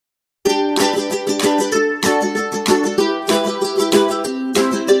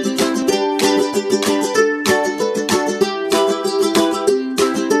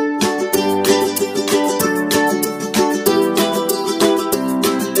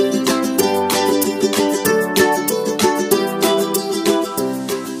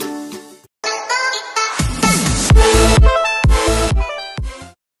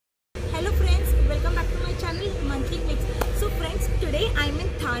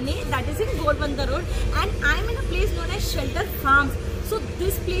Thane, that is in Ghodbunder Road, and I'm in a place known as Shelter Farms. So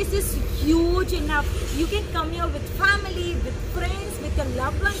this place is huge enough. You can come here with family, with friends, with your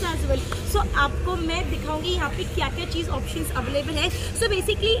loved ones as well. So आपको मैं दिखाऊंगी यहाँ पे क्या क्या चीज़ options available है. So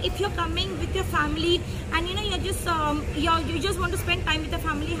basically, if you're coming with your family and you know you just want to spend time with your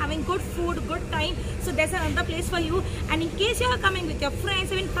family, having good food, good time, so there's another place for you. And in case you are coming with your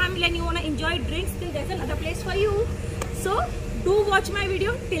friends, even family, and you want to enjoy drinks, then there's another place for you. So do watch my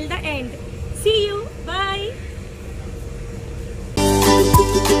video till the end. See you. Bye.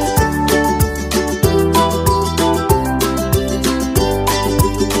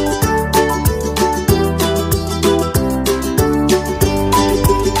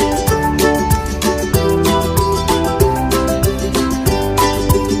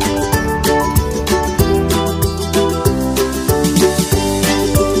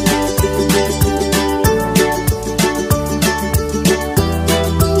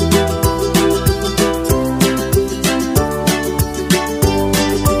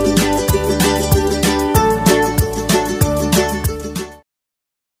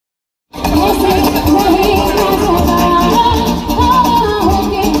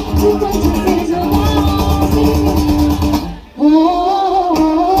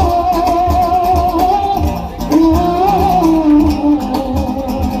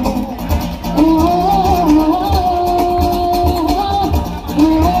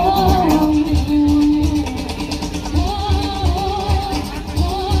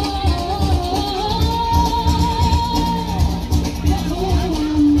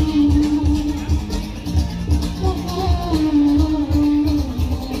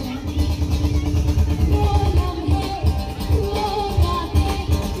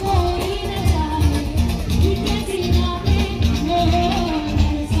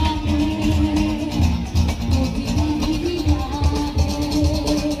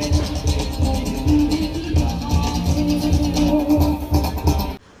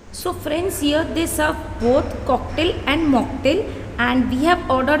 So friends, here they serve both cocktail and mocktail, and we have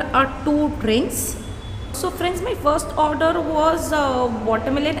ordered our 2 drinks. So friends, my first order was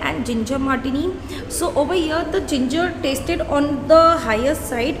watermelon and ginger martini. So over here the ginger tasted on the higher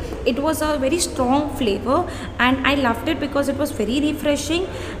side. It was a very strong flavor and I loved it because it was very refreshing.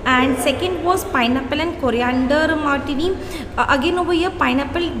 And second was pineapple and coriander martini. Again over here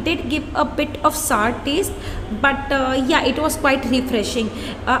pineapple did give a bit of sour taste, but yeah, it was quite refreshing.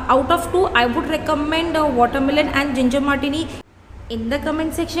 Out of 2, I would recommend watermelon and ginger martini. In the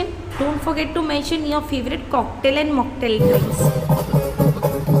comment section, don't forget to mention your favorite cocktail and mocktail drinks.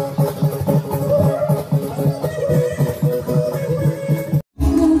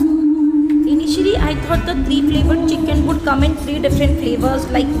 Initially, I thought the 3 flavored chicken would come in 3 different flavors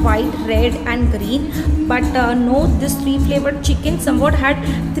like white, red and green. But no, this 3 flavored chicken somewhat had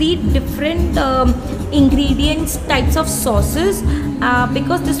 3 different ingredients, types of sauces,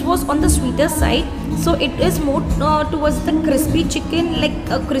 because this was on the sweeter side. So it is more towards the crispy chicken, like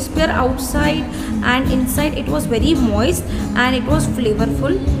crispier outside and inside it was very moist and it was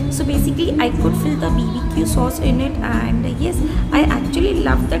flavorful. So basically I could feel the BBQ sauce in it, and yes, I actually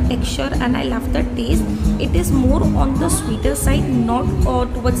love the texture and I love the taste. It is more on the sweeter side, not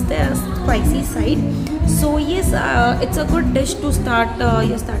towards the spicy side. So yes, it's a good dish to start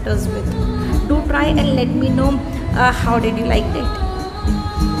your starters with. Do try and let me know how did you like it.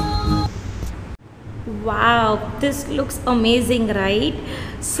 Wow, this looks amazing, right?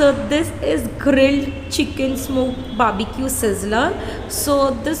 So this is grilled chicken smoked barbecue sizzler.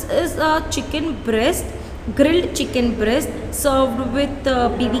 So this is a chicken breast, grilled chicken breast served with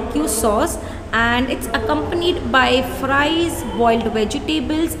BBQ sauce, and it's accompanied by fries, boiled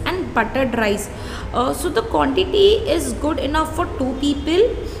vegetables and buttered rice. So the quantity is good enough for 2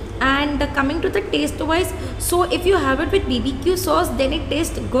 people. And coming to the taste wise, so if you have it with BBQ sauce, then it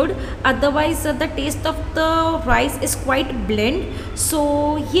tastes good. Otherwise the taste of the rice is quite bland.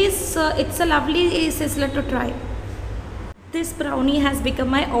 So yes, it's a lovely sizzler to try. This brownie has become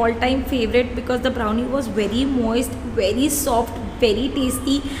my all-time favorite because the brownie was very moist, very soft, very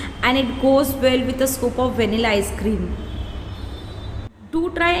tasty, and it goes well with a scoop of vanilla ice cream. Do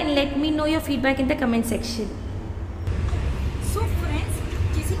try and let me know your feedback in the comment section. So friends,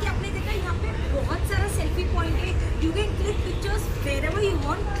 जैसे कि आपने देखा यहाँ पे बहुत सारा selfie point है. You can click pictures wherever you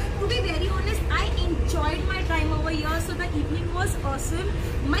want. To be very honest, I enjoyed my time over here. So the evening was awesome.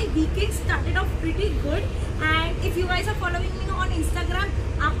 My weekend started off pretty good. And if you guys are following me on Instagram,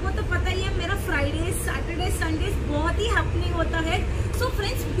 आपको तो पता ही है मेरा Fridays, Saturdays, Sundays बहुत ही happening होता है. So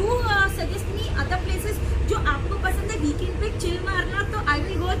friends, do suggest me other places जो आपको पसंद है weekend पे chill मारना, तो I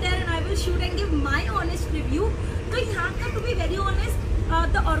will go there and I will shoot and give my honest review. तो यहाँ का to be very honest,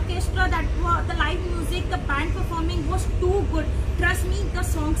 the orchestra, the live music, the band performing was too good. Trust me, the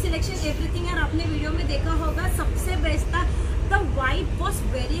song selection, everything यार आपने video में देखा होगा, सबसे best था. The vibe was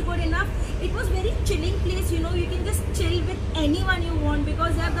very good enough. It was very chilling place, you know, you can just chill with anyone you want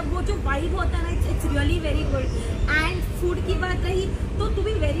because यार तब वो जो vibe होता है ना, it's really very good. And food की बात रही तो to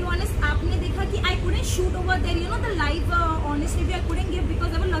be very honest, आपने देखा कि I couldn't shoot over there, you know, the live honest review I couldn't give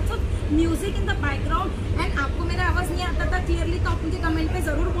because there were lots of music in the background and आपको मेरा आवाज़ नहीं आता था clearly, तो आप मुझे कमेंट पे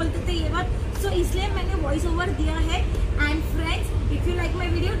ज़रूर बोलते थे ये बात. So इसलिए मैंने वॉइस ओवर दिया है. And friends, if you like my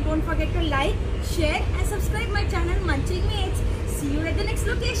video, don't forget to like, share and subscribe my channel Munching Mates. See you at the next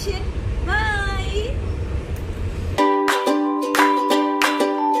location. Bye.